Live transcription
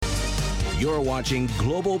You're watching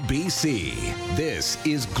Global BC. This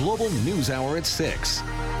is Global News Hour at 6.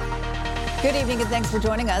 Good evening and thanks for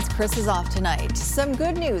joining us. Chris is off tonight. Some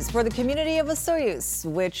good news for the community of Osoyoos,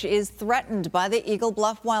 which is threatened by the Eagle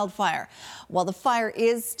Bluff wildfire. While the fire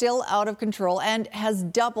is still out of control and has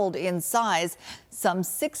doubled in size, some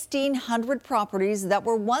 1,600 properties that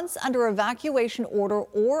were once under evacuation order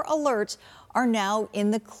or alert are now in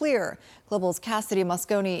the clear. Global's Cassidy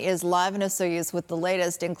Mosconi is live in Osoyoos with the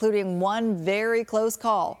latest, including one very close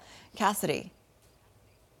call. Cassidy.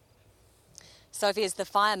 Sophie, as the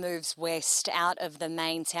fire moves west out of the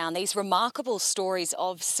main town, these remarkable stories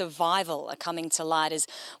of survival are coming to light, as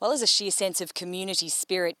well as a sheer sense of community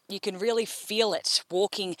spirit. You can really feel it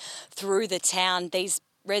walking through the town. These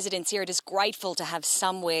residents here are just grateful to have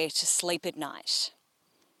somewhere to sleep at night.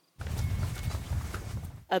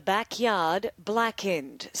 A backyard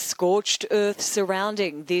blackened, scorched earth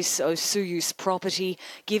surrounding this Osoyoos property,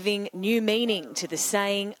 giving new meaning to the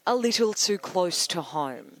saying, a little too close to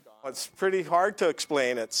home. It's pretty hard to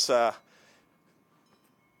explain. It's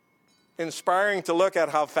inspiring to look at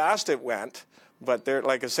how fast it went, but there,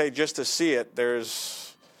 like I say, just to see it,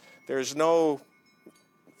 there's no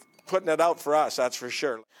putting it out for us, that's for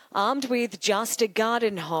sure. Armed with just a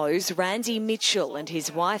garden hose, Randy Mitchell and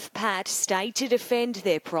his wife Pat stayed to defend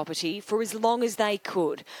their property for as long as they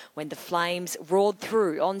could when the flames roared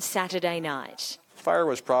through on Saturday night. Fire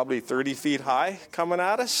was probably 30 feet high coming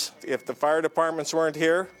at us. If the fire departments weren't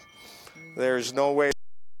here, there's no way it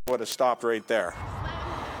would have stopped right there.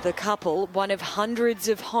 The couple, one of hundreds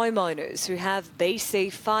of homeowners who have BC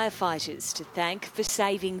firefighters to thank for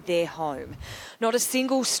saving their home. Not a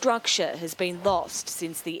single structure has been lost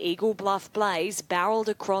since the Eagle Bluff blaze barreled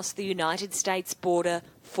across the United States border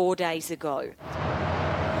 4 days ago.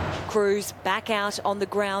 Crews back out on the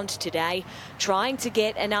ground today, trying to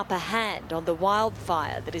get an upper hand on the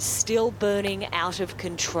wildfire that is still burning out of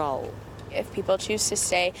control. If people choose to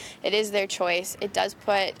stay, it is their choice. It does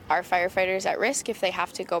put our firefighters at risk if they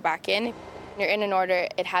have to go back in. When you're in an order,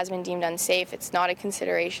 it has been deemed unsafe. It's not a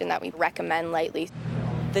consideration that we recommend lightly.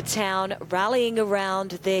 The town rallying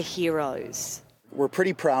around their heroes. We're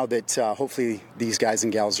pretty proud that hopefully these guys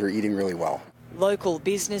and gals are eating really well. Local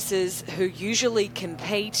businesses who usually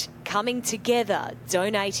compete coming together,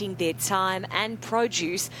 donating their time and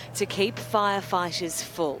produce to keep firefighters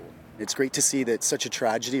full. It's great to see that such a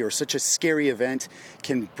tragedy or such a scary event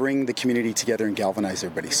can bring the community together and galvanize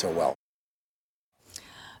everybody so well.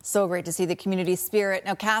 So great to see the community spirit.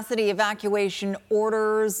 Now, Cassidy, evacuation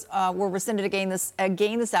orders were rescinded again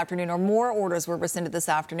this afternoon, or more orders were rescinded this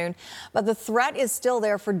afternoon, but the threat is still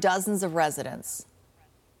there for dozens of residents.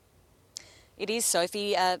 It is,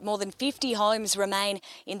 Sophie. More than 50 homes remain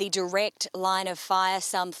in the direct line of fire,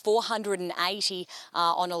 some 480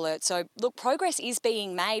 are on alert. So, look, progress is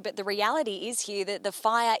being made, but the reality is here that the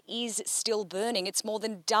fire is still burning. It's more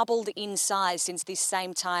than doubled in size since this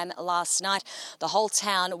same time last night. The whole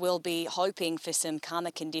town will be hoping for some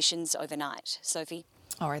calmer conditions overnight. Sophie?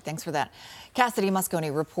 All right, thanks for that. Cassidy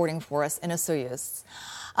Mosconi reporting for us in Osoyoos.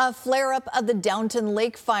 A flare-up of the Downton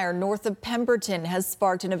Lake fire north of Pemberton has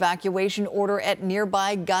sparked an evacuation order at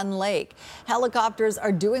nearby Gun Lake. Helicopters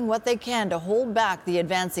are doing what they can to hold back the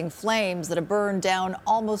advancing flames that have burned down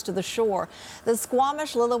almost to the shore. The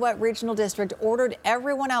Squamish-Lillooet Regional District ordered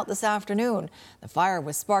everyone out this afternoon. The fire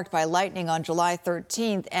was sparked by lightning on July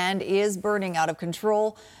 13th and is burning out of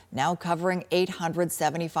control, now covering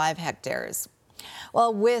 875 hectares.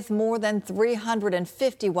 Well, with more than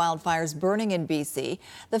 350 wildfires burning in BC,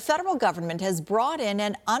 the federal government has brought in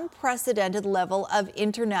an unprecedented level of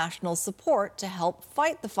international support to help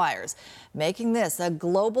fight the fires, making this a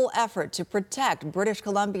global effort to protect British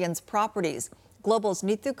Columbians' properties. Global's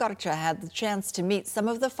Neetu Garcha had the chance to meet some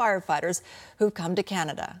of the firefighters who've come to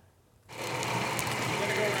Canada.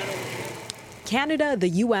 Canada, the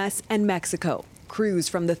U.S., and Mexico. Crews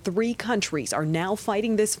from the three countries are now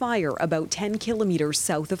fighting this fire about 10 kilometers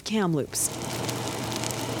south of Kamloops.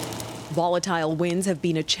 Volatile winds have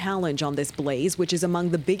been a challenge on this blaze, which is among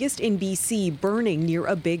the biggest in BC, burning near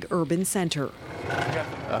a big urban center.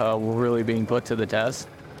 We're really being put to the test.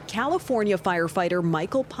 California firefighter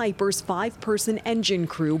Michael Piper's 5-person engine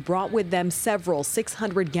crew brought with them several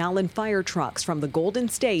 600-gallon fire trucks from the Golden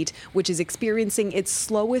State, which is experiencing its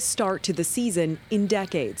slowest start to the season in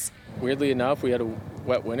decades. Weirdly enough, we had a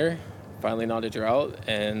wet winter, finally not a drought,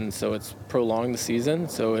 and so it's prolonged the season,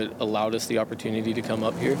 so it allowed us the opportunity to come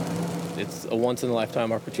up here. It's a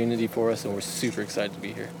once-in-a-lifetime opportunity for us, and we're super excited to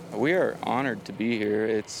be here. We are honored to be here.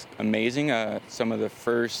 It's amazing. Some of the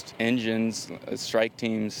first engines, strike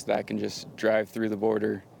teams that can just drive through the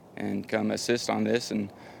border and come assist on this,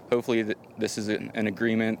 and hopefully this is an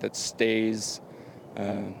agreement that stays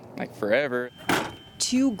like forever.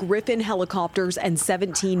 2 Griffin helicopters and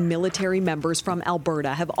 17 military members from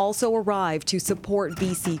Alberta have also arrived to support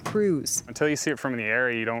BC crews. Until you see it from the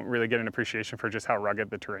air, you don't really get an appreciation for just how rugged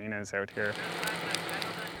the terrain is out here.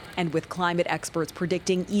 And with climate experts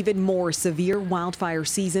predicting even more severe wildfire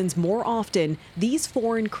seasons more often, these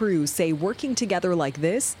foreign crews say working together like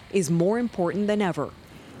this is more important than ever.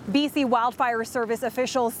 BC Wildfire Service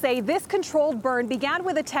officials say this controlled burn began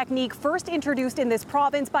with a technique first introduced in this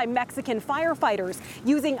province by Mexican firefighters,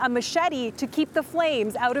 using a machete to keep the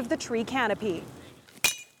flames out of the tree canopy.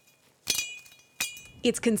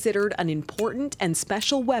 It's considered an important and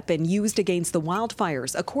special weapon used against the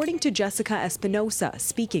wildfires, according to Jessica Espinosa,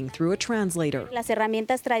 speaking through a translator. Las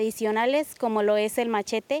herramientas tradicionales, como lo es el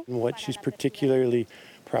machete. What she's particularly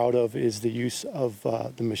proud of is the use of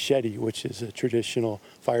the machete, which is a traditional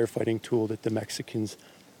firefighting tool that the Mexicans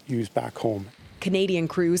use back home. Canadian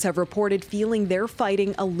crews have reported feeling they're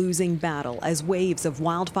fighting a losing battle as waves of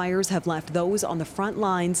wildfires have left those on the front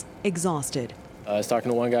lines exhausted. I was talking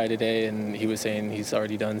to one guy today, and he was saying he's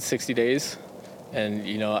already done 60 days. And,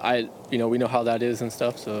 we know how that is and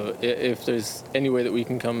stuff. So if there's any way that we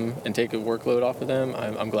can come and take a workload off of them,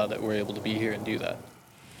 I'm glad that we're able to be here and do that.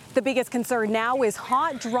 The biggest concern now is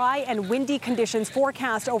hot, dry, and windy conditions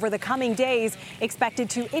forecast over the coming days, expected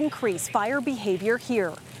to increase fire behavior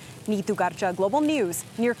here. Neetu Garcha, Global News,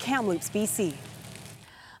 near Kamloops, BC.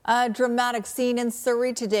 A dramatic scene in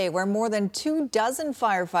Surrey today where more than 24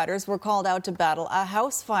 firefighters were called out to battle a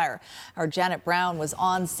house fire. Our Janet Brown was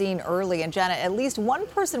on scene early, and Janet, at least one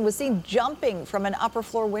person was seen jumping from an upper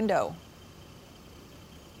floor window.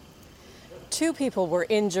 2 people were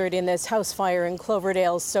injured in this house fire in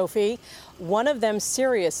Cloverdale, Sophie. One of them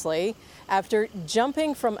seriously after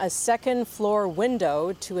jumping from a second floor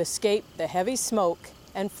window to escape the heavy smoke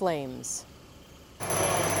and flames.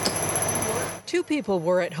 2 people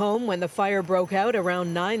were at home when the fire broke out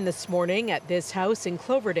around 9 this morning at this house in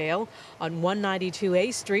Cloverdale on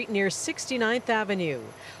 192A Street near 69th Avenue.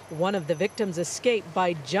 One of the victims escaped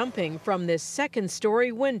by jumping from this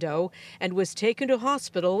second-story window and was taken to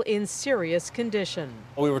hospital in serious condition.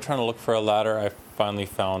 We were trying to look for a ladder. I finally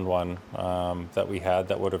found one that we had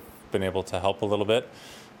that would have been able to help a little bit.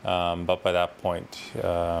 But by that point,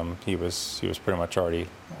 he was pretty much already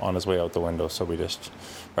on his way out the window. So we just,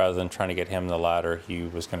 rather than trying to get him the ladder, he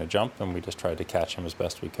was going to jump, and we just tried to catch him as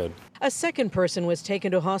best we could. A second person was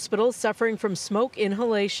taken to hospital suffering from smoke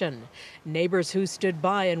inhalation. Neighbors who stood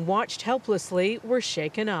by and watched helplessly were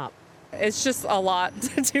shaken up. It's just a lot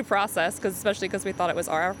to process, especially because we thought it was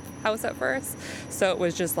our house at first. So it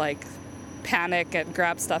was just like panic and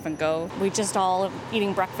grab stuff and go. We just all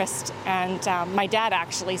eating breakfast, and my dad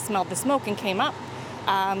actually smelled the smoke and came up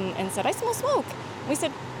and said, "I smell smoke." We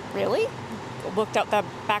said, "Really?" Looked out the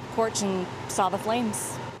back porch and saw the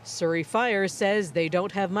flames. Surrey Fire says they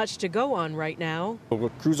don't have much to go on right now. When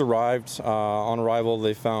crews arrived, on arrival,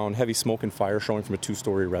 they found heavy smoke and fire showing from a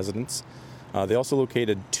 2-story residence. They also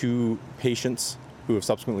located 2 patients who have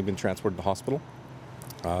subsequently been transported to hospital.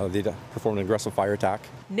 They performed an aggressive fire attack.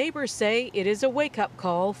 Neighbors say it is a wake-up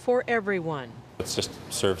call for everyone. It just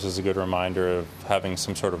serves as a good reminder of having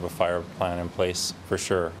some sort of a fire plan in place for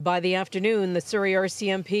sure. By the afternoon, the Surrey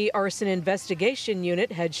RCMP Arson Investigation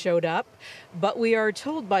Unit had showed up, but we are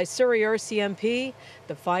told by Surrey RCMP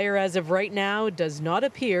the fire as of right now does not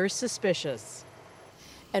appear suspicious.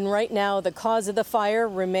 And right now, the cause of the fire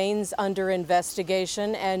remains under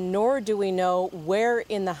investigation, and nor do we know where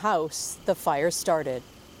in the house the fire started.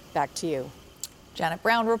 Back to you. Janet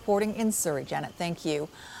Brown reporting in Surrey. Janet, thank you.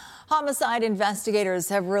 Homicide investigators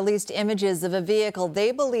have released images of a vehicle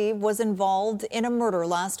they believe was involved in a murder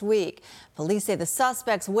last week. Police say the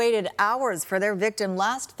suspects waited hours for their victim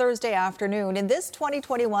last Thursday afternoon in this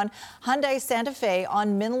 2021 Hyundai Santa Fe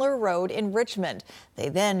on Minler Road in Richmond. They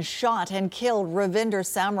then shot and killed Ravinder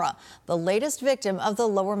Samra, the latest victim of the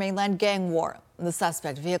Lower Mainland gang war. The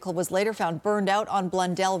suspect vehicle was later found burned out on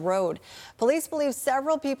Blundell Road. Police believe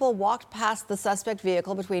several people walked past the suspect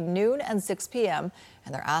vehicle between noon and 6 p.m.,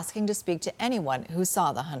 and they're asking to speak to anyone who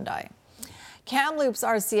saw the Hyundai. Kamloops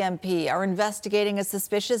RCMP are investigating a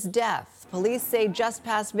suspicious death. Police say just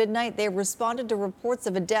past midnight they responded to reports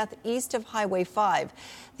of a death east of Highway 5.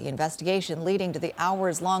 The investigation leading to the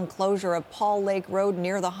hours-long closure of Paul Lake Road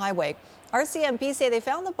near the highway. RCMP say they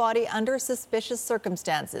found the body under suspicious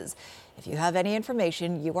circumstances. If you have any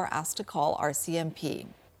information, you are asked to call RCMP.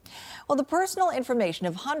 Well, the personal information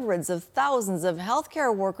of hundreds of thousands of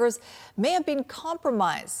healthcare workers may have been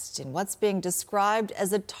compromised in what's being described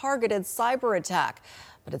as a targeted cyber attack.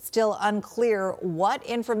 But it's still unclear what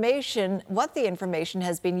the information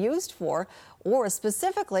has been used for, or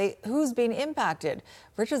specifically who's been impacted.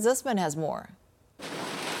 Richard Zussman has more.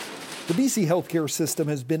 The BC healthcare system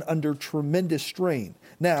has been under tremendous strain.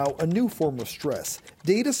 Now, a new form of stress.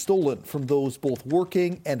 Data stolen from those both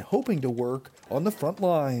working and hoping to work on the front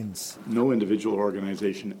lines. No individual or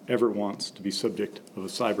organization ever wants to be subject of a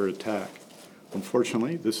cyber attack.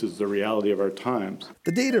 Unfortunately, this is the reality of our times.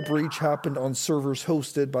 The data breach happened on servers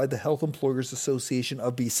hosted by the Health Employers Association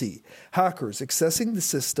of BC. Hackers accessing the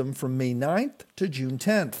system from May 9th to June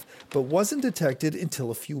 10th, but wasn't detected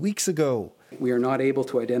until a few weeks ago. We are not able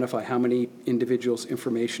to identify how many individuals'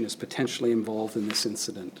 information is potentially involved in this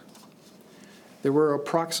incident. There were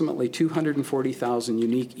approximately 240,000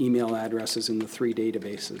 unique email addresses in the 3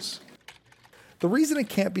 databases. The reason it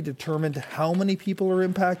can't be determined how many people are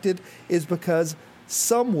impacted is because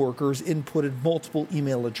some workers inputted multiple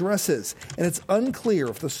email addresses, and it's unclear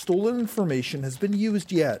if the stolen information has been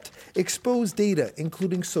used yet. Exposed data,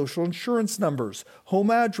 including social insurance numbers, home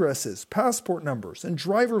addresses, passport numbers, and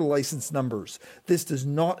driver license numbers. This does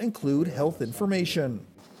not include health information.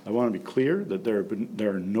 I want to be clear that there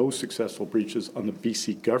are no successful breaches on the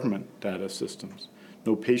BC government data systems.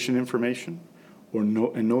 No patient information and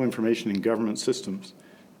no information in government systems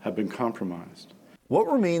have been compromised.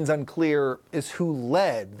 What remains unclear is who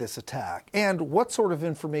led this attack and what sort of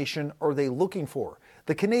information are they looking for.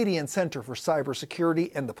 The Canadian Centre for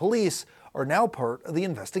Cybersecurity and the police are now part of the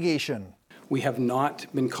investigation. We have not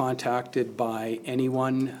been contacted by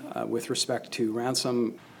anyone with respect to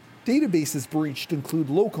ransom. Databases breached include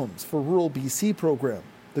Locums for Rural BC program,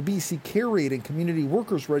 the BC Care Rate and Community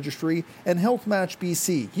Workers Registry, and Health Match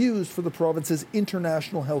BC, used for the province's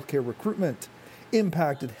international healthcare recruitment.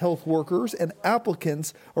 Impacted health workers and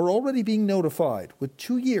applicants are already being notified, with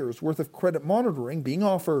 2 years' worth of credit monitoring being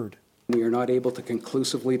offered. We are not able to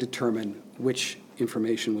conclusively determine which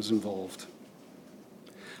information was involved.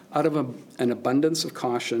 Out of an abundance of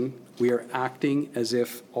caution, we are acting as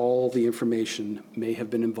if all the information may have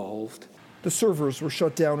been involved. The servers were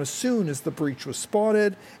shut down as soon as the breach was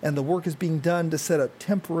spotted, and the work is being done to set up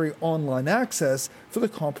temporary online access for the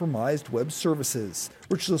compromised web services.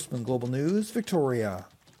 Rich Zussman, Global News, Victoria.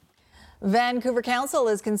 Vancouver Council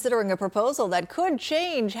is considering a proposal that could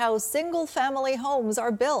change how single-family homes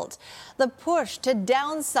are built. The push to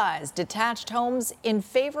downsize detached homes in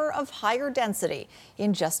favor of higher density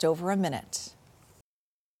in just over a minute.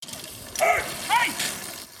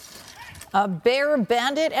 A bear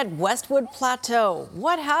bandit at Westwood Plateau.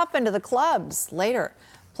 What happened to the clubs? Later.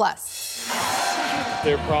 Plus,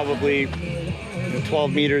 they're probably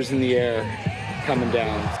 12 meters in the air coming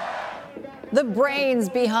down. The brains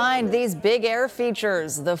behind these big air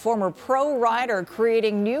features, the former pro rider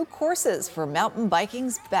creating new courses for mountain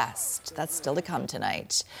biking's best. That's still to come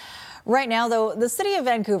tonight. Right now, though, the city of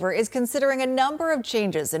Vancouver is considering a number of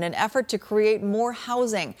changes in an effort to create more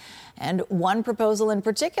housing. And one proposal in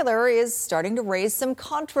particular is starting to raise some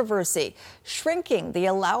controversy, shrinking the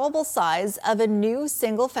allowable size of a new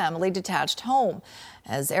single-family detached home.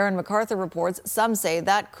 As Aaron MacArthur reports, some say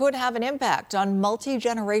that could have an impact on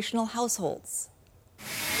multi-generational households.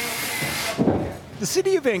 The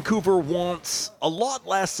city of Vancouver wants a lot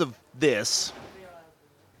less of this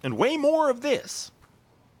and way more of this.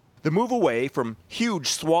 The move away from huge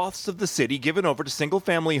swaths of the city given over to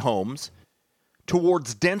single-family homes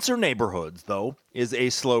towards denser neighborhoods, though, is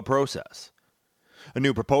a slow process. A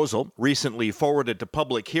new proposal, recently forwarded to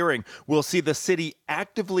public hearing, will see the city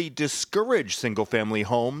actively discourage single-family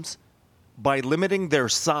homes by limiting their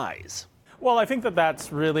size. Well, I think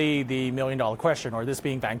that's really the $1 million question, or this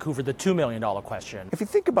being Vancouver, the $2 million question. If you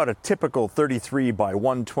think about a typical 33 by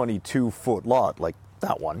 122 foot lot like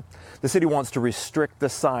that one, the city wants to restrict the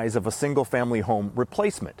size of a single-family home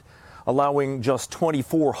replacement, allowing just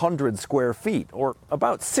 2,400 square feet, or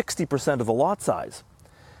about 60% of the lot size.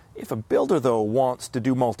 If a builder, though, wants to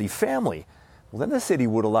do multifamily, well, then the city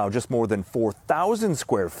would allow just more than 4,000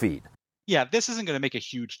 square feet. Yeah, this isn't going to make a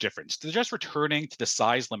huge difference. They're just returning to the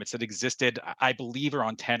size limits that existed, I believe,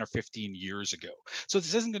 around 10 or 15 years ago. So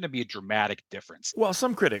this isn't going to be a dramatic difference. While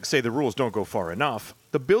some critics say the rules don't go far enough,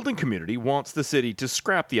 the building community wants the city to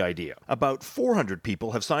scrap the idea. About 400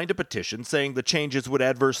 people have signed a petition saying the changes would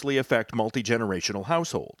adversely affect multi-generational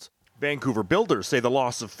households. Vancouver builders say the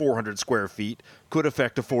loss of 400 square feet could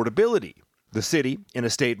affect affordability. The city, in a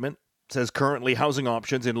statement, says currently housing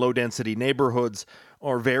options in low-density neighborhoods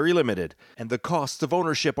are very limited, and the costs of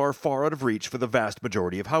ownership are far out of reach for the vast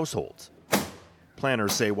majority of households.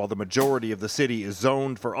 Planners say while the majority of the city is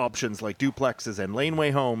zoned for options like duplexes and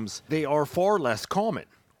laneway homes, they are far less common,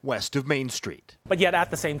 west of Main Street. But yet at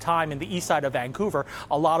the same time, in the east side of Vancouver,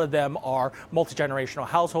 a lot of them are multi-generational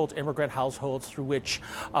households, immigrant households, through which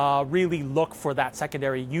really look for that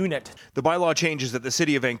secondary unit. The bylaw changes at the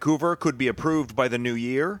City of Vancouver could be approved by the new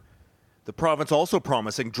year. The province also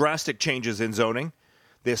promising drastic changes in zoning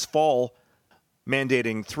this fall,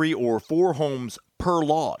 mandating 3 or 4 homes per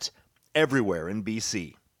lot everywhere in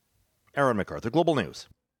BC. Aaron MacArthur, Global News.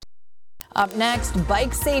 Up next,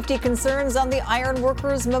 bike safety concerns on the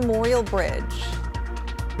Ironworkers Memorial Bridge.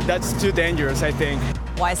 That's too dangerous, I think.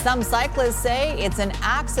 Why some cyclists say it's an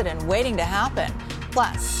accident waiting to happen.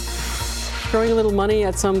 Plus, throwing a little money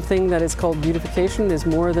at something that is called beautification is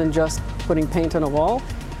more than just putting paint on a wall.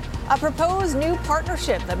 a proposed new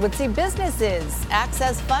partnership that would see businesses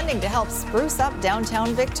access funding to help spruce up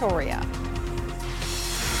downtown Victoria.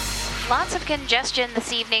 Lots of congestion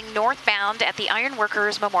this evening northbound at the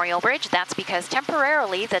Ironworkers Memorial Bridge. That's because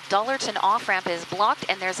temporarily the Dollarton off-ramp is blocked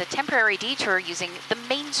and there's a temporary detour using the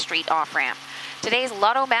Main Street off-ramp. Today's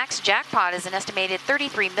Lotto Max jackpot is an estimated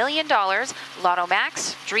 $33 million. Lotto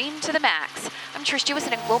Max, dream to the max. I'm Trish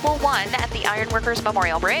Jewison in Global One at the Ironworkers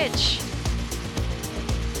Memorial Bridge.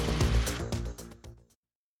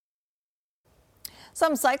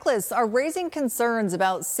 Some cyclists are raising concerns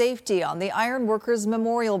about safety on the Ironworkers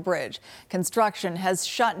Memorial Bridge. Construction has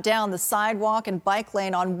shut down the sidewalk and bike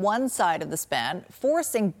lane on one side of the span,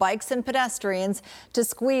 forcing bikes and pedestrians to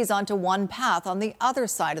squeeze onto one path on the other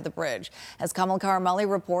side of the bridge. As Kamal Karamalli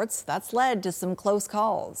reports, that's led to some close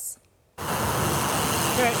calls.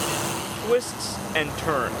 Okay. Twists and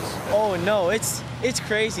turns. Oh no, it's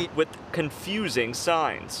crazy. With confusing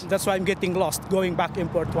signs. That's why I'm getting lost, going back and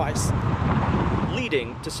forth twice.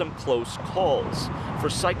 Leading to some close calls for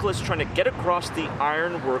cyclists trying to get across the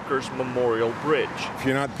Ironworkers Memorial Bridge. If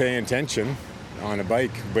you're not paying attention on a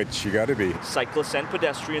bike, which you gotta be. Cyclists and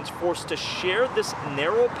pedestrians forced to share this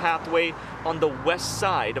narrow pathway on the west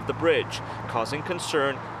side of the bridge, causing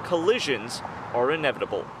concern collisions are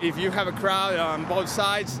inevitable. If you have a crowd on both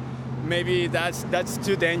sides, maybe that's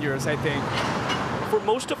too dangerous, I think. For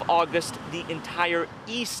most of August, the entire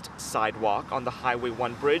east sidewalk on the Highway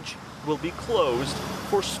 1 bridge will be closed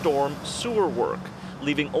for storm sewer work,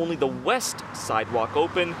 leaving only the west sidewalk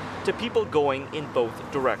open to people going in both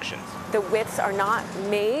directions. The widths are not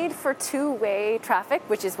made for two-way traffic,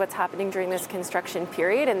 which is what's happening during this construction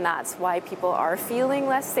period, and that's why people are feeling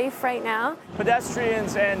less safe right now.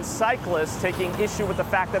 Pedestrians and cyclists taking issue with the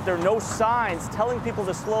fact that there are no signs telling people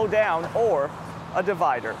to slow down or a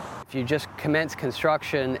divider. If you just commence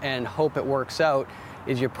construction and hope it works out,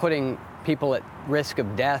 is you're putting people at risk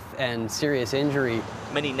of death and serious injury.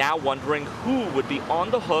 Many now wondering who would be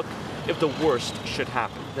on the hook if the worst should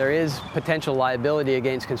happen. There is potential liability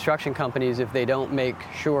against construction companies if they don't make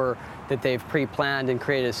sure that they've pre-planned and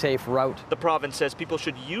created a safe route. The province says people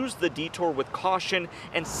should use the detour with caution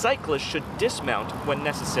and cyclists should dismount when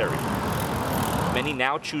necessary. Many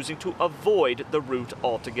now choosing to avoid the route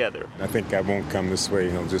altogether. I think I won't come this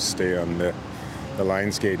way. I'll just stay on the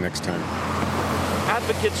Lions Gate next time.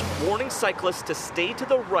 Advocates warning cyclists to stay to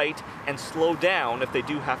the right and slow down if they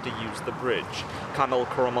do have to use the bridge. Kamal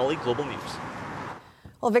Karamalli, Global News.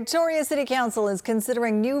 Well, Victoria City Council is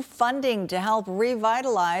considering new funding to help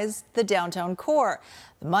revitalize the downtown core.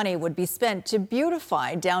 The money would be spent to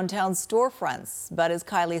beautify downtown storefronts. But as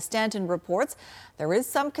Kylie Stanton reports, there is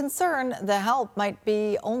some concern the help might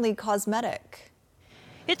be only cosmetic.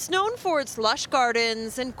 It's known for its lush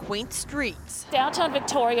gardens and quaint streets. Downtown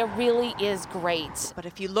Victoria really is great. But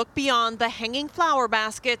if you look beyond the hanging flower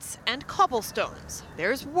baskets and cobblestones,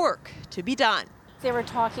 there's work to be done. They were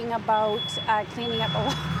talking about cleaning up a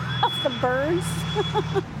lot of the birds.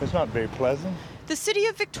 It's not very pleasant. The City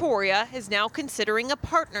of Victoria is now considering a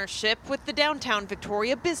partnership with the Downtown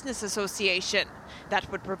Victoria Business Association that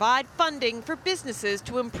would provide funding for businesses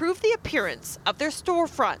to improve the appearance of their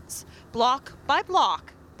storefronts, block by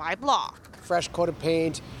block by block. Fresh coat of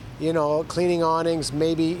paint, cleaning awnings,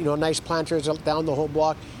 maybe, nice planters down the whole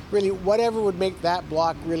block. Really, whatever would make that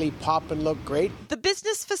block really pop and look great. The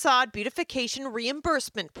Business Facade Beautification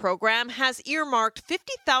Reimbursement Program has earmarked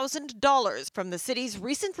 $50,000 from the city's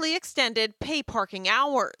recently extended pay parking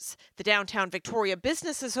hours. The Downtown Victoria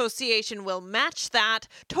Business Association will match that,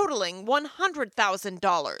 totaling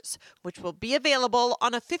 $100,000, which will be available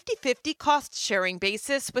on a 50-50 cost-sharing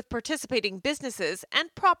basis with participating businesses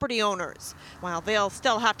and property owners. While they'll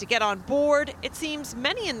still have to get on board, it seems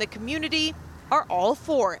many in the community are all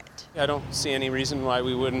for it. I don't see any reason why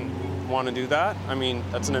we wouldn't want to do that. I mean,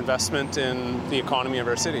 that's an investment in the economy of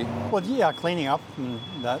our city. Well, yeah, cleaning up,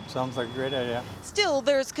 that sounds like a great idea. Still,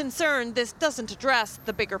 there's concern this doesn't address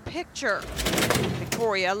the bigger picture.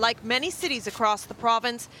 Victoria, like many cities across the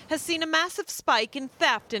province, has seen a massive spike in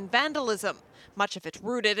theft and vandalism, much of it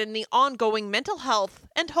rooted in the ongoing mental health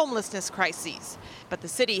and homelessness crises. But the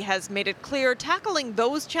city has made it clear tackling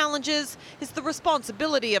those challenges is the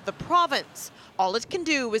responsibility of the province. All it can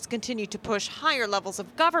do is continue to push higher levels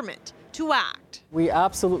of government to act. We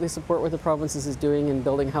absolutely support what the province is doing in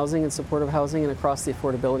building housing and supportive housing and across the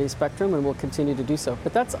affordability spectrum, and we'll continue to do so.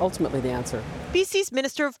 But that's ultimately the answer. BC's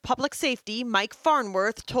Minister of Public Safety, Mike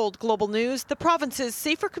Farnworth, told Global News the province's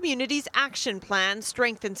Safer Communities Action Plan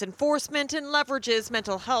strengthens enforcement and leverages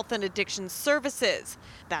mental health and addiction services.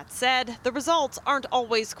 That said, the results aren't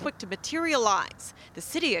always quick to materialize. The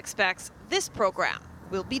city expects this program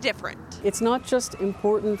will be different. It's not just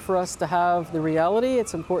important for us to have the reality,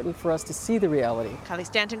 it's important for us to see the reality. Kylie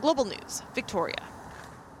Stanton, Global News, Victoria.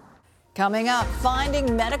 Coming up,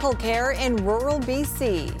 finding medical care in rural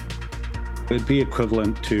BC. It'd be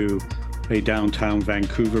equivalent to a downtown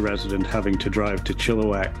Vancouver resident having to drive to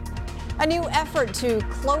Chilliwack. A new effort to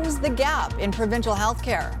close the gap in provincial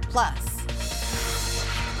healthcare. Plus,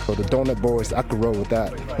 so the Donut Boys, I could roll with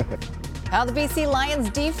that. how the BC Lions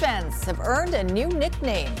defense have earned a new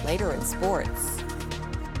nickname later in sports.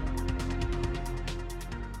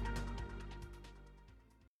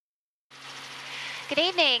 Good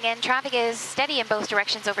evening, and traffic is steady in both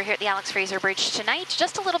directions over here at the Alex Fraser Bridge tonight.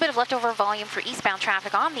 Just a little bit of leftover volume for eastbound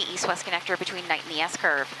traffic on the east-west connector between Knight and the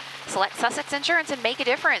S-curve. Select Sussex Insurance and make a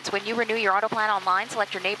difference. When you renew your auto plan online,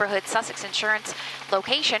 select your neighborhood Sussex Insurance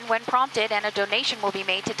location when prompted, and a donation will be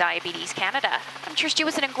made to Diabetes Canada. I'm Trish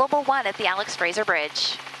Jewison in Global One at the Alex Fraser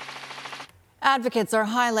Bridge. Advocates are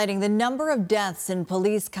highlighting the number of deaths in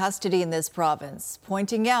police custody in this province,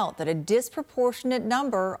 pointing out that a disproportionate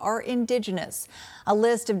number are Indigenous. A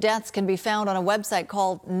list of deaths can be found on a website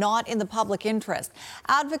called Not in the Public Interest.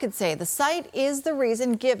 Advocates say the site is the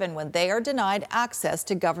reason given when they are denied access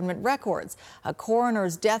to government records. A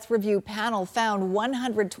coroner's death review panel found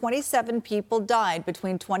 127 people died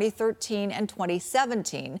between 2013 and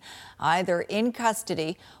 2017, either in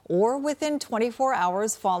custody or within 24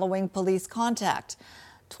 hours following police contact.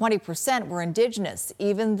 20% were Indigenous,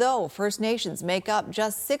 even though First Nations make up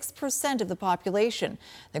just 6% of the population.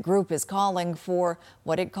 The group is calling for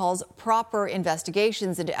what it calls proper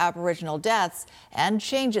investigations into Aboriginal deaths and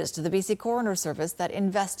changes to the BC Coroner Service that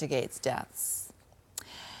investigates deaths.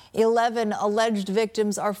 11 alleged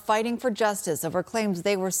victims are fighting for justice over claims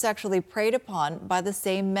they were sexually preyed upon by the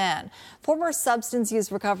same man. Former Substance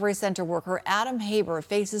Use Recovery Center worker Adam Haber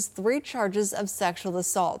faces 3 charges of sexual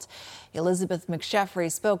assault. Elizabeth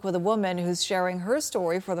McSheffrey spoke with a woman who's sharing her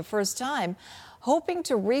story for the first time, hoping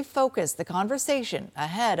to refocus the conversation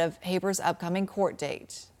ahead of Haber's upcoming court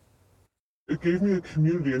date. It gave me a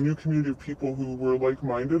community, a new community of people who were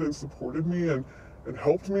like-minded and supported me and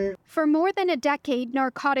helped me. For more than a decade,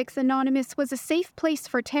 Narcotics Anonymous was a safe place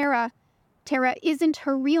for Tara. Tara isn't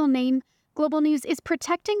her real name. Global News is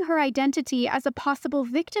protecting her identity as a possible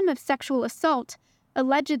victim of sexual assault,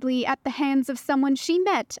 allegedly at the hands of someone she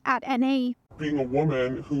met at NA. Being a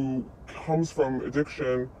woman who comes from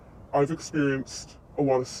addiction, I've experienced a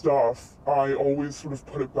lot of stuff. I always sort of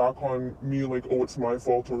put it back on me, like, oh, it's my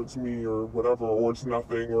fault, or it's me, or whatever, or it's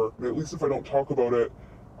nothing, or at least if I don't talk about it,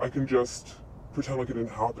 I can just pretend like it didn't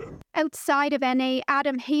happen. Outside of NA,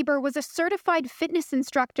 Adam Haber was a certified fitness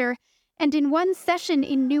instructor, and in one session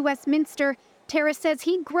in New Westminster, Tara says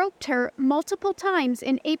he groped her multiple times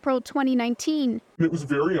in April 2019. It was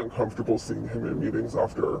very uncomfortable seeing him in meetings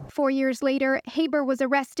after. 4 years later, Haber was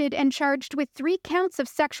arrested and charged with 3 counts of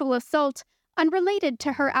sexual assault, unrelated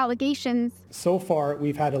to her allegations. So far,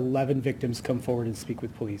 we've had 11 victims come forward and speak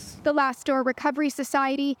with police. The Last Door Recovery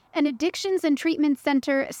Society, an addictions and treatment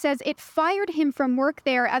center, says it fired him from work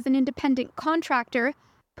there as an independent contractor.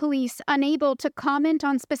 Police unable to comment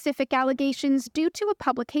on specific allegations due to a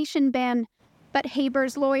publication ban. But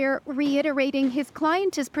Haber's lawyer reiterating his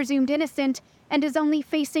client is presumed innocent and is only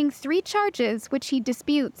facing 3 charges, which he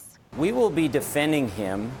disputes. We will be defending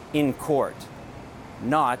him in court,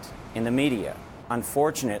 not in the media.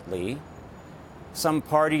 Unfortunately, some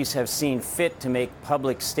parties have seen fit to make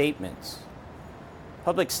public statements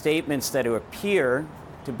that appear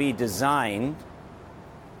to be designed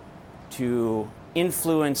to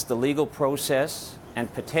influence the legal process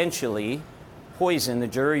and potentially poison the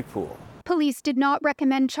jury pool. Police did not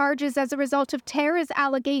recommend charges as a result of Tara's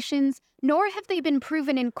allegations, nor have they been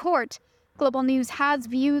proven in court. Global News has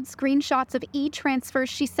viewed screenshots of e-transfers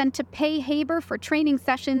she sent to pay Haber for training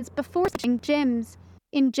sessions before switching gyms.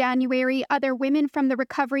 In January, other women from the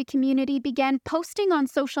recovery community began posting on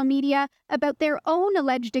social media about their own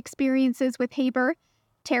alleged experiences with Haber.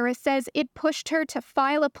 Tara says it pushed her to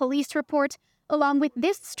file a police report, along with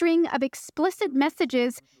this string of explicit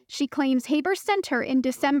messages she claims Haber sent her in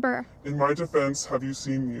December. In my defense, have you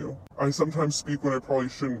seen you? I sometimes speak when I probably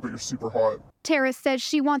shouldn't, but you're super hot. Terrace says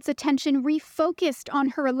she wants attention refocused on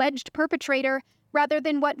her alleged perpetrator rather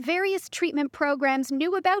than what various treatment programs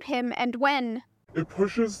knew about him and when. It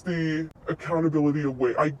pushes the accountability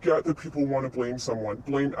away. I get that people want to blame someone.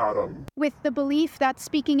 Blame Adam. With the belief that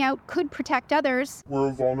speaking out could protect others. We're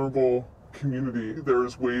a vulnerable community.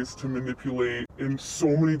 There's ways to manipulate in so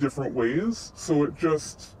many different ways. So it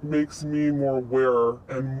just makes me more aware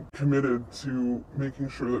and committed to making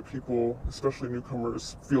sure that people, especially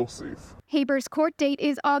newcomers, feel safe. Haber's court date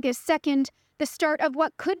is August 2nd, the start of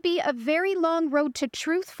what could be a very long road to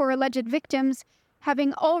truth for alleged victims,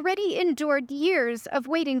 having already endured years of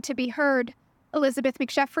waiting to be heard. Elizabeth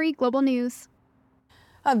McSheffrey, Global News.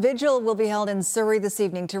 A vigil will be held in Surrey this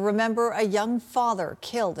evening to remember a young father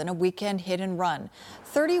killed in a weekend hit and run.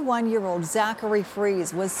 31-year-old Zachary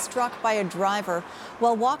Fries was struck by a driver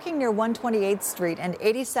while walking near 128th Street and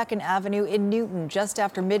 82nd Avenue in Newton just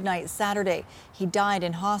after midnight Saturday. He died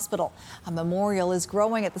in hospital. A memorial is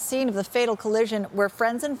growing at the scene of the fatal collision, where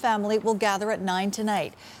friends and family will gather at 9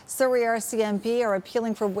 tonight. Surrey RCMP are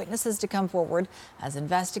appealing for witnesses to come forward as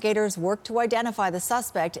investigators work to identify the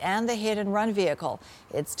suspect and the hit-and-run vehicle.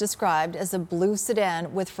 It's described as a blue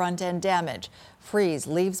sedan with front-end damage. Fries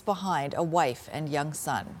leaves behind a wife and young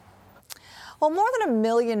son. Well, more than 1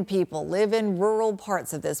 million people live in rural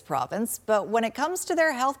parts of this province, but when it comes to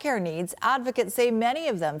their healthcare needs, advocates say many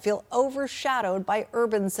of them feel overshadowed by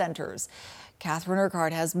urban centres. Catherine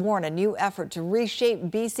Urquhart has more on a new effort to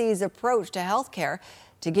reshape BC's approach to healthcare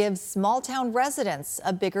to give small-town residents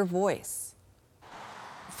a bigger voice.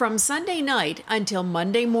 From Sunday night until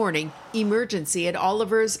Monday morning, emergency at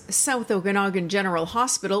Oliver's South Okanagan General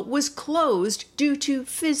Hospital was closed due to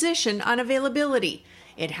physician unavailability.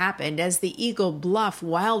 It happened as the Eagle Bluff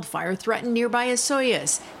wildfire threatened nearby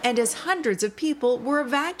Osoyoos and as hundreds of people were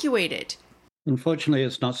evacuated. Unfortunately,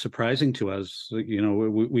 it's not surprising to us. You know,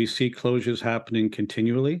 we see closures happening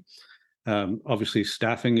continually. Obviously,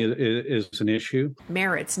 staffing is an issue.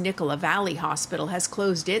 Merritt's Nicola Valley Hospital has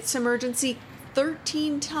closed its emergency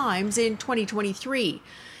 13 times in 2023.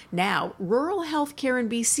 Now, rural healthcare in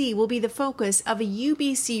BC will be the focus of a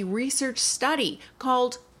UBC research study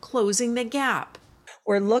called Closing the Gap.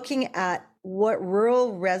 We're looking at what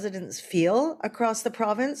rural residents feel across the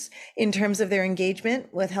province in terms of their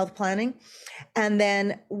engagement with health planning, and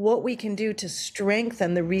then what we can do to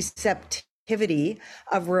strengthen the receptivity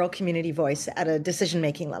of rural community voice at a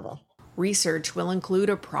decision-making level. Research will include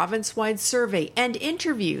a province-wide survey and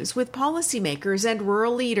interviews with policymakers and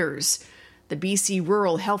rural leaders. The BC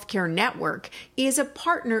Rural Healthcare Network is a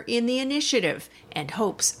partner in the initiative and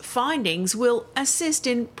hopes findings will assist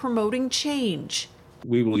in promoting change.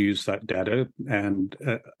 We will use that data and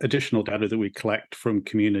additional data that we collect from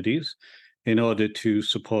communities in order to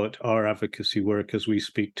support our advocacy work as we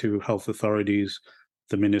speak to health authorities,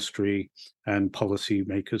 the ministry, and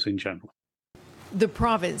policymakers in general. The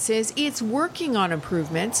province says it's working on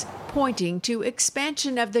improvements, pointing to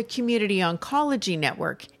expansion of the community oncology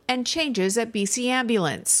network and changes at BC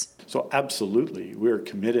Ambulance. So absolutely, we're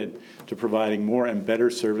committed to providing more and better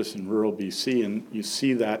service in rural BC, and you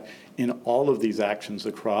see that in all of these actions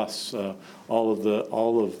across all of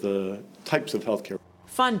the types of healthcare.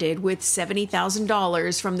 Funded with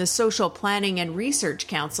 $70,000 from the Social Planning and Research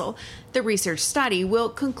Council, the research study will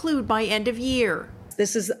conclude by end of year.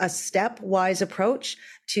 This is a stepwise approach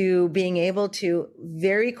to being able to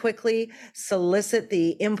very quickly solicit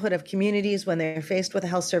the input of communities when they're faced with a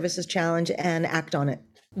health services challenge and act on it.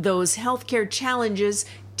 Those healthcare challenges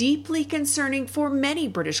deeply concerning for many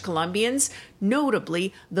British Columbians,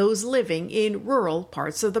 notably those living in rural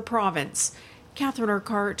parts of the province. Catherine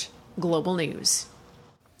Urquhart, Global News.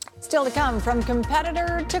 Still to come, from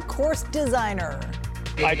competitor to course designer.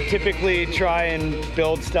 I typically try and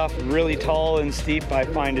build stuff really tall and steep. I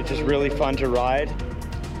find it just really fun to ride.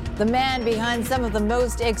 The man behind some of the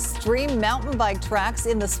most extreme mountain bike tracks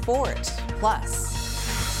in the sport. Plus,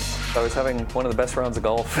 I was having one of the best rounds of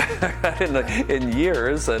golf in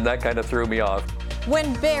years, and that kind of threw me off.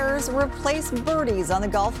 When bears replace birdies on the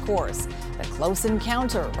golf course. The close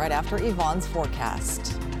encounter right after Yvonne's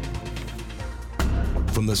forecast.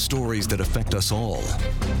 From the stories that affect us all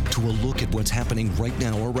to a look at what's happening right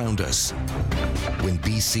now around us. When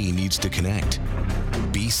BC needs to connect,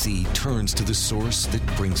 BC turns to the source that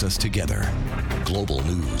brings us together. Global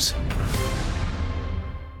News.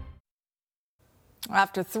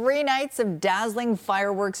 After 3 nights of dazzling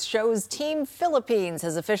fireworks shows, Team Philippines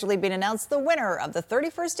has officially been announced the winner of the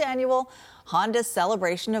 31st annual Honda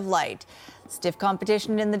Celebration of Light. Stiff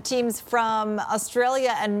competition in the teams from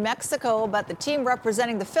Australia and Mexico, but the team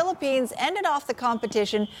representing the Philippines ended off the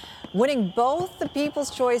competition winning both the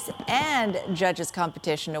People's Choice and Judges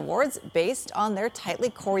Competition awards based on their tightly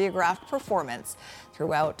choreographed performance.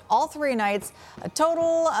 Throughout all 3 nights, a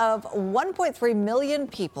total of 1.3 million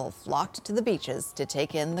people flocked to the beaches to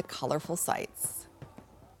take in the colorful sights.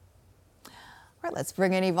 All right, let's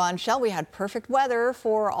bring in Yvonne Shell. We had perfect weather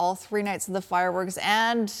for all 3 nights of the fireworks,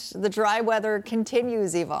 and the dry weather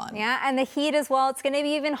continues, Yvonne. Yeah, and the heat as well. It's going to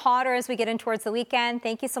be even hotter as we get in towards the weekend.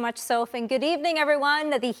 Thank you so much, Soph, and good evening, everyone.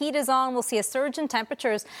 The heat is on. We'll see a surge in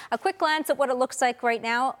temperatures. A quick glance at what it looks like right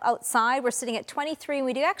now outside. We're sitting at 23, and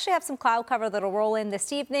we do actually have some cloud cover that'll roll in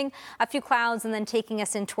this evening. A few clouds, and then taking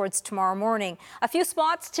us in towards tomorrow morning. A few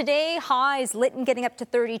spots today, highs, Lytton getting up to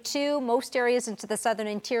 32. Most areas into the southern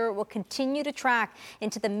interior will continue to track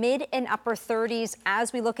into the mid and upper 30s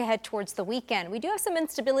as we look ahead towards the weekend. We do have some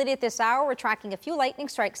instability at this hour. We're tracking a few lightning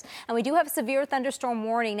strikes, and we do have a severe thunderstorm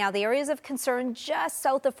warning. Now, the areas of concern just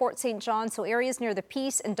south of Fort St. John, so areas near the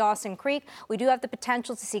Peace and Dawson Creek, we do have the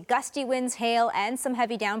potential to see gusty winds, hail, and some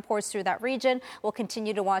heavy downpours through that region. We'll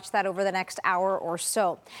continue to watch that over the next hour or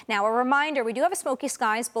so. Now, a reminder, we do have a Smoky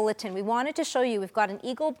Skies bulletin. We wanted to show you we've got an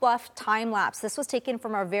Eagle Bluff time lapse. This was taken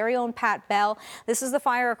from our very own Pat Bell. This is the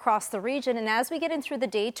fire across the region, and as we get in through the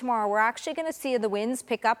day tomorrow, we're actually going to see the winds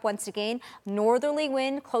pick up once again. Northerly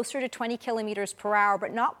wind closer to 20 kilometers per hour,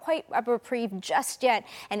 but not quite a reprieve just yet.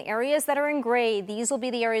 And areas that are in gray, these will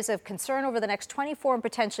be the areas of concern over the next 24 and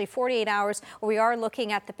potentially 48 hours, where we are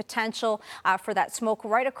looking at the potential for that smoke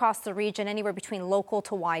right across the region, anywhere between local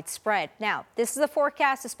to widespread. Now, this is a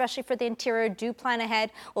forecast, especially for the interior. Do plan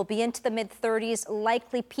ahead. We'll be into the mid-30s,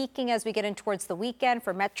 likely peaking as we get in towards the weekend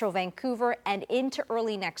for Metro Vancouver and into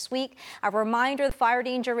early next week. A reminder, the fire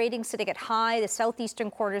danger rating sitting at high, the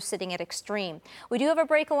southeastern quarter sitting at extreme. We do have a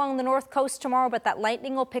break along the north coast tomorrow, but that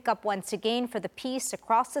lightning will pick up once again for the Peace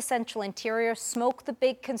across the central interior. Smoke the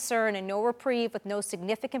big concern, and no reprieve with no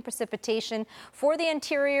significant precipitation for the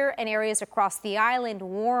interior and areas across the island.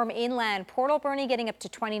 Warm inland, Port Alberni getting up to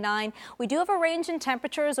 29. We do have a range in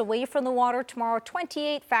temperatures away from the water tomorrow.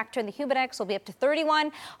 28, factor in the Humidex, will be up to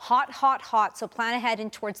 31. Hot, hot, hot. So plan ahead in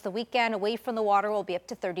towards the weekend. Away from the water will be up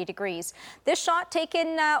to 30 degrees. This shot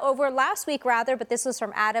taken over last week, rather, but this was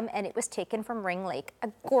from Adam, and it was taken from Ring Lake. A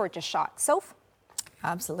gorgeous shot. Soph?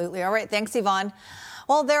 Absolutely. All right. Thanks, Yvonne.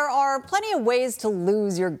 Well, there are plenty of ways to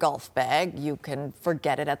lose your golf bag. You can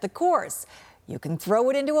forget it at the course. You can throw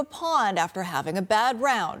it into a pond after having a bad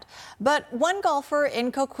round. But one golfer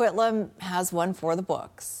in Coquitlam has one for the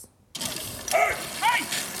books. Hey! Hey!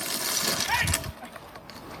 Hey!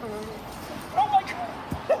 Oh, my God!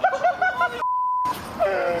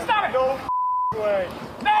 Stop it! No way.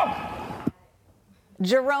 No!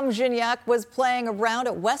 Jerome Gignac was playing around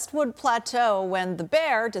at Westwood Plateau when the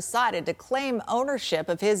bear decided to claim ownership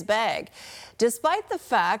of his bag. Despite the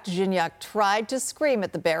fact Gignac tried to scream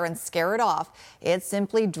at the bear and scare it off, it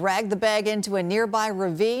simply dragged the bag into a nearby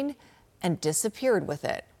ravine and disappeared with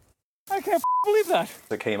it. I can't believe that.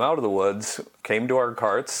 It came out of the woods, came to our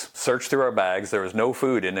carts, searched through our bags. There was no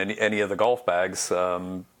food in any of the golf bags,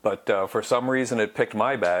 but for some reason it picked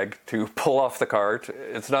my bag to pull off the cart.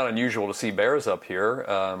 It's not unusual to see bears up here.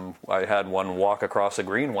 I had one walk across a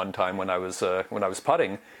green one time when I was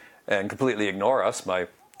putting, and completely ignore us. My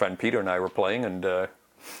friend Peter and I were playing, and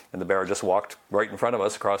the bear just walked right in front of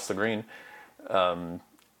us across the green.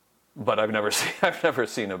 But I've never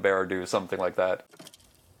seen a bear do something like that.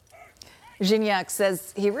 Gignac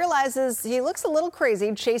says he realizes he looks a little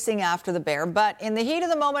crazy chasing after the bear, but in the heat of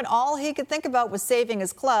the moment, all he could think about was saving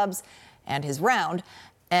his clubs and his round,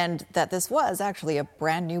 and that this was actually a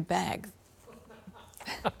brand new bag.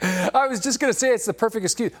 I was just going to say it's the perfect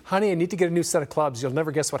excuse. Honey, I need to get a new set of clubs. You'll never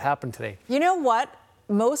guess what happened today. You know what?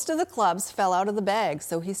 Most of the clubs fell out of the bag,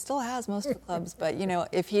 so he still has most of the clubs. But, you know,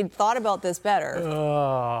 if he'd thought about this better,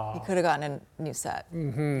 he could have gotten a new set.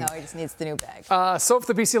 Now he just needs the new bag. So if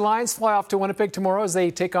the BC Lions fly off to Winnipeg tomorrow as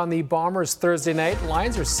they take on the Bombers Thursday night,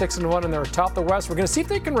 Lions are 6-1 and they're atop the West. We're going to see if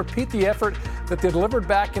they can repeat the effort that they delivered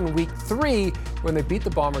back in Week 3 when they beat the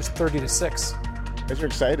Bombers 30-6. Guys are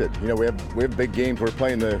excited. You know, we have big games. We're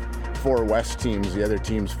playing the 4 West teams, the other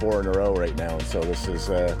teams 4 in a row right now. And so this is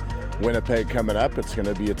Winnipeg coming up. It's going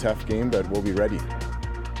to be a tough game, but we'll be ready.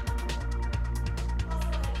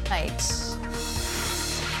 Right.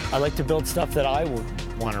 I like to build stuff that I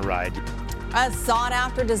would want to ride. A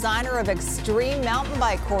sought-after designer of extreme mountain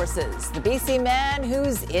bike courses, the BC man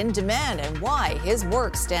who's in demand and why his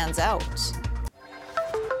work stands out.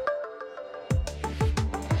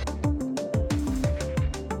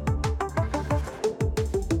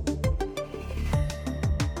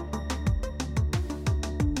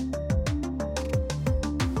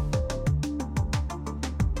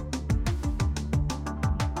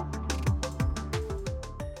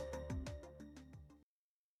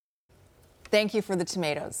 Thank you for the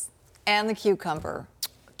tomatoes and the cucumber.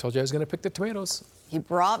 I told you I was going to pick the tomatoes. He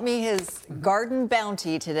brought me his garden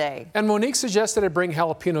bounty today. And Monique suggested I bring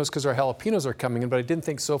jalapenos because our jalapenos are coming in, but I didn't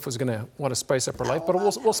think Soph was going to want to spice up her life. But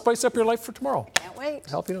we'll spice up your life for tomorrow. Can't wait.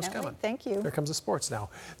 Jalapenos coming. Wait. Thank you. Here comes the sports now.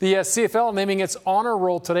 The CFL naming its honor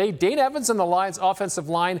roll today. Dane Evans and the Lions offensive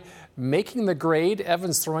line making the grade.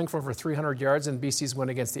 Evans throwing for over 300 yards in BC's win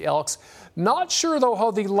against the Elks. Not sure, though,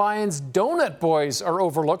 how the Lions Donut Boys are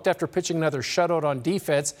overlooked after pitching another shutout on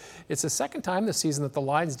defense. It's the second time this season that the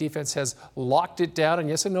Lions defense has locked it down. And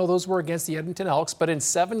yes, I know those were against the Edmonton Elks, but in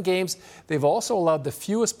 7 games, they've also allowed the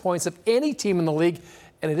fewest points of any team in the league,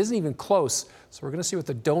 and it isn't even close. So we're going to see what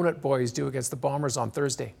the Donut Boys do against the Bombers on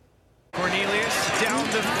Thursday. Cornelius down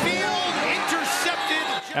the field,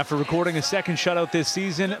 intercepted. After recording a second shutout this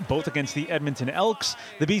season, both against the Edmonton Elks,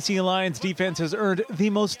 the BC Lions defense has earned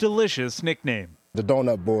the most delicious nickname. The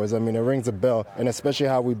Donut Boys, I mean, it rings a bell, and especially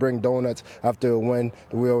how we bring donuts after a win.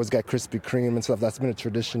 We always got Krispy Kreme and stuff. That's been a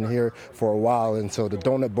tradition here for a while, and so the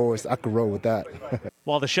Donut Boys, I could roll with that.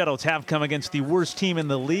 While the shutouts have come against the worst team in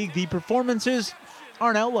the league, the performances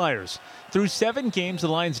aren't outliers. Through 7 games, the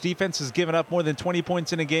Lions defense has given up more than 20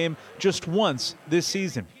 points in a game just once this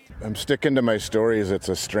season. I'm sticking to my stories. It's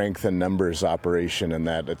a strength and numbers operation, and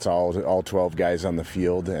that it's all 12 guys on the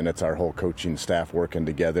field, and it's our whole coaching staff working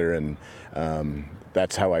together, and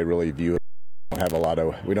that's how I really view it.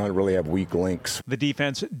 We don't really have weak links. The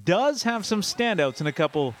defense does have some standouts in a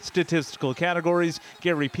couple statistical categories.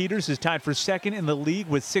 Gary Peters is tied for second in the league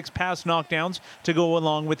with 6 pass knockdowns to go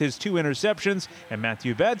along with his 2 interceptions, and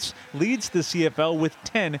Matthew Betts leads the CFL with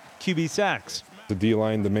 10 QB sacks. The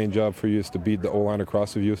D-line, the main job for you is to beat the O-line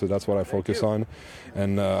across of you, so that's what I focus on.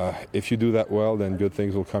 And if you do that well, then good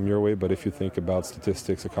things will come your way. But if you think about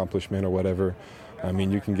statistics, accomplishment, or whatever, I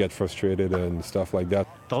mean, you can get frustrated and stuff like that.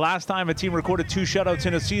 The last time a team recorded 2 shutouts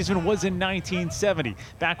in a season was in 1970,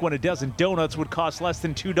 back when a dozen donuts would cost less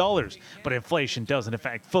than $2. But inflation doesn't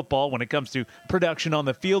affect football when it comes to production on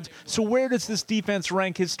the field. So where does this defense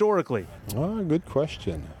rank historically? Good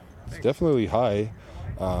question. It's definitely high.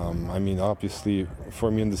 I mean, obviously,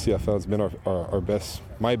 for me in the CFL, it's been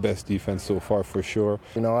my best defense so far, for sure.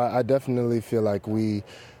 You know, I definitely feel like we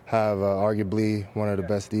have arguably one of the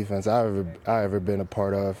best defense I've ever been a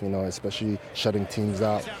part of, you know, especially shutting teams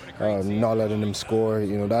out, not letting them score.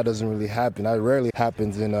 You know, that doesn't really happen. That rarely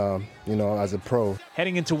happens in, you know, as a pro.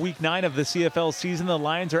 Heading into week 9 of the CFL season, the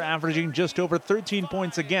Lions are averaging just over 13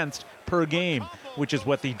 points against per game, which is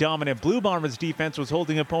what the dominant Blue Bombers defense was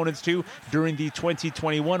holding opponents to during the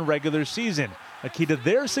 2021 regular season. A key to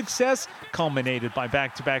their success, culminated by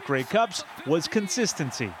back-to-back Grey Cups, was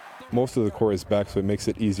consistency. Most of the core is back, so it makes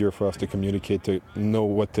it easier for us to communicate, to know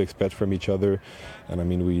what to expect from each other. And I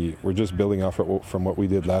mean, we're just building off from what we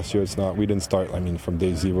did last year. We didn't start, from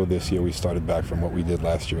day 0 this year. We started back from what we did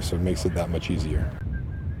last year, so it makes it that much easier.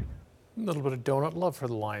 A little bit of donut love for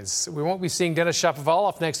the Lions. We won't be seeing Denis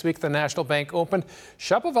Shapovalov next week at the National Bank Open.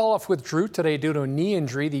 Shapovalov withdrew today due to a knee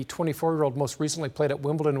injury. The 24-year-old most recently played at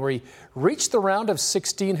Wimbledon, where he reached the round of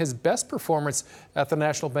 16. His best performance at the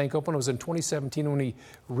National Bank Open was in 2017 when he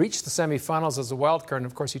reached the semifinals as a wild card. And,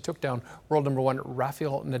 of course, he took down world number 1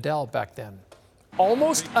 Rafael Nadal back then.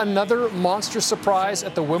 Almost another monster surprise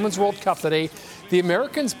at the Women's World Cup today. The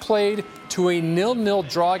Americans played to a 0-0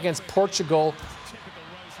 draw against Portugal.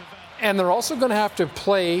 And they're also going to have to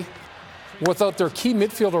play without their key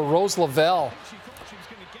midfielder, Rose Lavelle,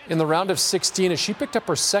 in the round of 16 as she picked up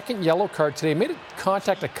her second yellow card today. Made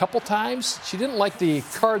contact a couple times. She didn't like the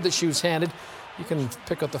card that she was handed. You can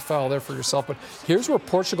pick out the foul there for yourself. But here's where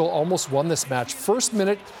Portugal almost won this match. First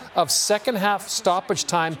minute of second half stoppage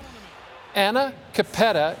time. Ana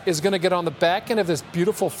Capeta is going to get on the back end of this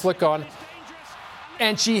beautiful flick on.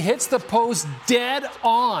 And she hits the post dead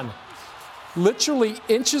on. Literally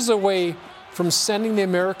inches away from sending the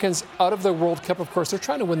Americans out of the World Cup. Of course, they're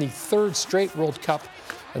trying to win the 3rd straight World Cup,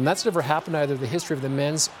 and that's never happened either in the history of the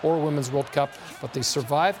men's or women's World Cup, but they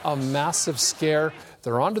survive a massive scare.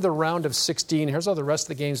 They're on to the round of 16. Here's how the rest of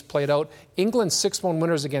the games played out. England 6-1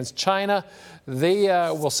 winners against China. They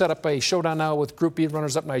will set up a showdown now with Group B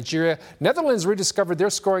runners-up Nigeria. Netherlands rediscovered their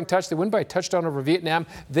scoring touch. They win by a touchdown over Vietnam.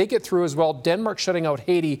 They get through as well. Denmark shutting out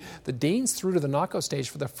Haiti. The Danes through to the knockout stage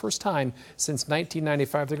for the first time since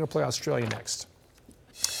 1995. They're going to play Australia next.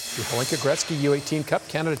 The Hlinka Gretzky U18 Cup.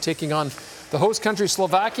 Canada taking on the host country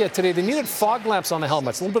Slovakia today. They needed fog lamps on the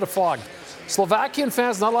helmets. A little bit of fog. Slovakian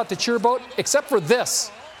fans, not a lot to cheer about, except for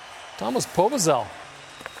this. Thomas Povazel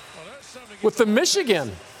with the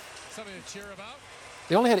Michigan.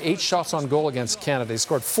 They only had 8 shots on goal against Canada. They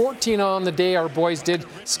scored 14 on the day, our boys did.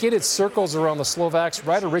 Skated circles around the Slovaks.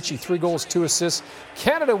 Ryder Ritchie, 3 goals, 2 assists.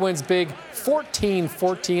 Canada wins big,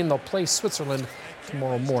 14-14. They'll play Switzerland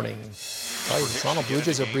tomorrow morning. The Toronto Blue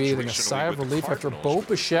Jays are breathing a sigh of relief after Bo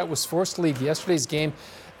Bichette was forced to leave yesterday's game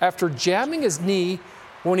after jamming his knee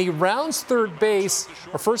when he rounds first base,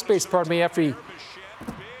 after he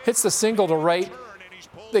hits the single to right.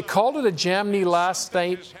 They called it a jam knee last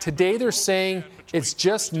night. Today they're saying it's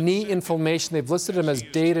just knee inflammation. They've listed him as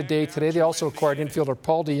day-to-day. Today they also acquired infielder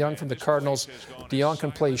Paul DeJong from the Cardinals. DeJong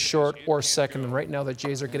can play short or second, and right now the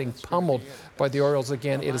Jays are getting pummeled by the Orioles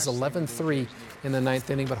again. It is 11-3 in the 9th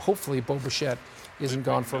inning, but hopefully Bo Bichette isn't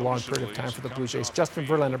gone for a long period of time for the Blue Jays. Justin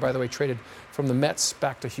Verlander, by the way, traded from the Mets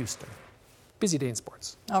back to Houston. Busy day in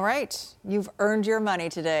sports. All right. You've earned your money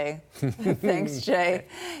today. Thanks, Jay.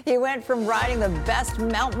 He went from riding the best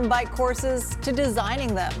mountain bike courses to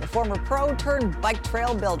designing them. The former pro turned bike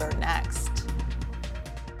trail builder next.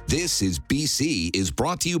 This is BC is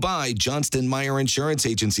brought to you by Johnston Meyer Insurance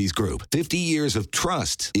Agencies Group. 50 years of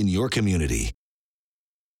trust in your community.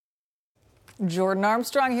 Jordan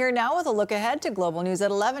Armstrong here now with a look ahead to Global News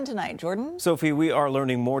at 11 tonight. Jordan? Sophie, we are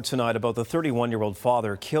learning more tonight about the 31-year-old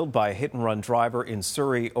father killed by a hit-and-run driver in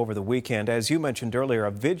Surrey over the weekend. As you mentioned earlier,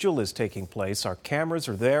 a vigil is taking place. Our cameras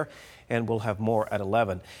are there, and we'll have more at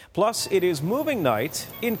 11. Plus, it is moving night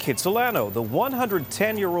in Kitsilano. The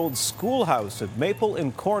 110-year-old schoolhouse at Maple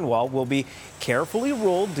in Cornwall will be carefully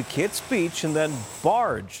rolled to Kits Beach and then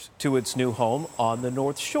barged to its new home on the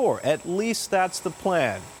North Shore. At least that's the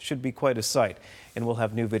plan. Should be quite a sight. And we'll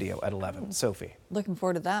have new video at 11. Sophie. Looking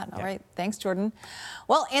forward to that. All right. Thanks, Jordan.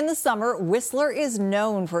 Well, in the summer, Whistler is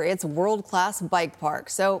known for its world-class bike park.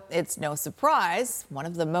 So it's no surprise one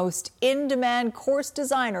of the most in-demand course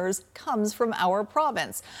designers comes from our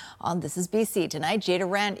province. On This is BC tonight, Jada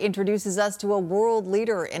Rand introduces us to a world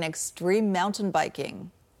leader in extreme mountain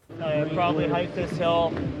biking. I've probably hiked this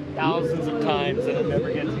hill thousands of times and it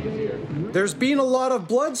never gets easier. There's been a lot of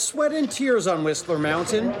blood, sweat, and tears on Whistler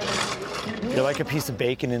Mountain. You're like a piece of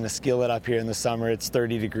bacon in a skillet up here in the summer. It's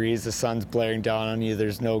 30 degrees, the sun's blaring down on you,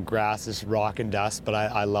 there's no grass, it's rock and dust, but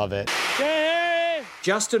I love it. Hey!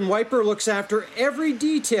 Justin Wiper looks after every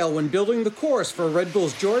detail when building the course for Red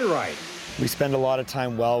Bull's Joyride. We spend a lot of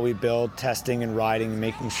time while we build, testing and riding, and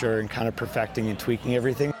making sure and kind of perfecting and tweaking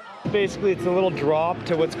everything. Basically, it's a little drop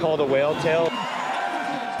to what's called a whale tail.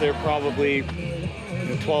 They're probably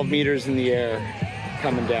 12 meters in the air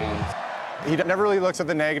coming down. He never really looks at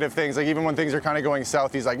the negative things. Like even when things are kind of going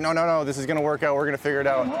south, he's like, no, this is going to work out. We're going to figure it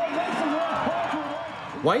out.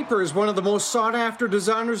 Wiper is one of the most sought-after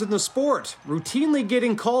designers in the sport, routinely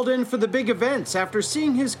getting called in for the big events after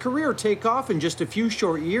seeing his career take off in just a few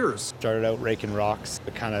short years. Started out raking rocks.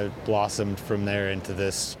 It kind of blossomed from there into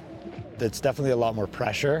this. It's definitely a lot more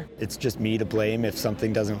pressure. It's just me to blame if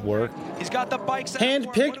something doesn't work. He's got the bikes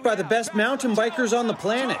hand-picked by the best mountain bikers on the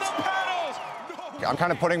planet. I'm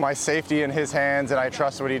kind of putting my safety in his hands, and I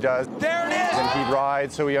trust what he does. There it is! And he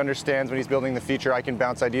rides, so he understands when he's building the feature. I can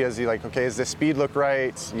bounce ideas. He's like, okay, does this speed look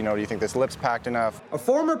right? Do you think this lip's packed enough? A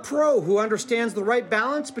former pro who understands the right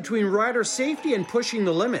balance between rider safety and pushing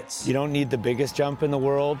the limits. You don't need the biggest jump in the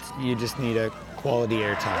world. You just need a quality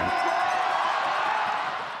airtime.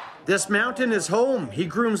 This mountain is home. He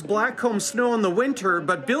grooms Blackcomb snow in the winter,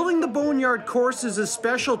 but building the Boneyard course is his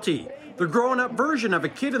specialty. The grown-up version of a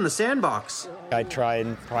kid in the sandbox. I try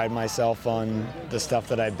and pride myself on the stuff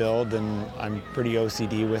that I build, and I'm pretty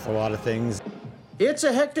OCD with a lot of things. It's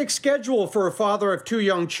a hectic schedule for a father of 2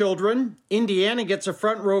 young children. Indiana gets a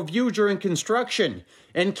front row view during construction,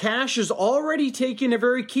 and Cash is already taking a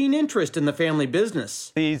very keen interest in the family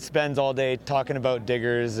business. He spends all day talking about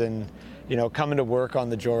diggers and coming to work on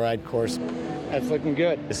the Joyride course. That's looking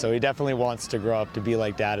good. So he definitely wants to grow up to be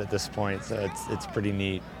like Dad at this point, so it's pretty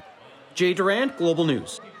neat. Jay Durant, Global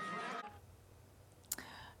News.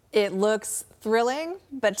 It looks thrilling,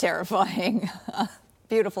 but terrifying.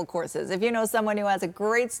 Beautiful courses. If you know someone who has a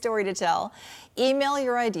great story to tell, email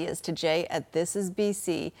your ideas to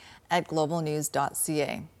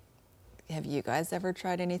jay@thisisbc@globalnews.ca. Have you guys ever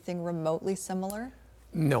tried anything remotely similar?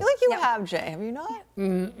 No. I feel like you have, Jay. Have you not?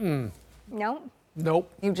 No.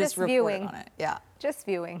 Nope. You just reported viewing on it. Yeah. Just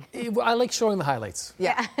viewing. I like showing the highlights.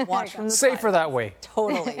 Yeah. Watch from the Safer side. that way.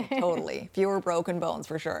 Totally. Fewer broken bones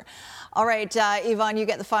for sure. All right, Yvonne, you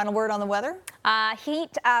get the final word on the weather?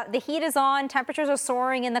 The heat is on. Temperatures are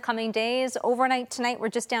soaring in the coming days. Overnight tonight, we're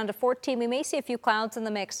just down to 14. We may see a few clouds in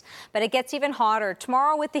the mix, but it gets even hotter.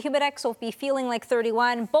 Tomorrow with the Humidex, we'll be feeling like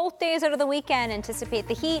 31. Both days out of the weekend, anticipate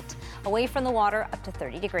the heat away from the water up to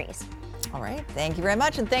 30 degrees. All right. Thank you very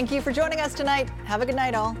much, and thank you for joining us tonight. Have a good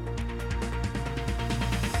night, all.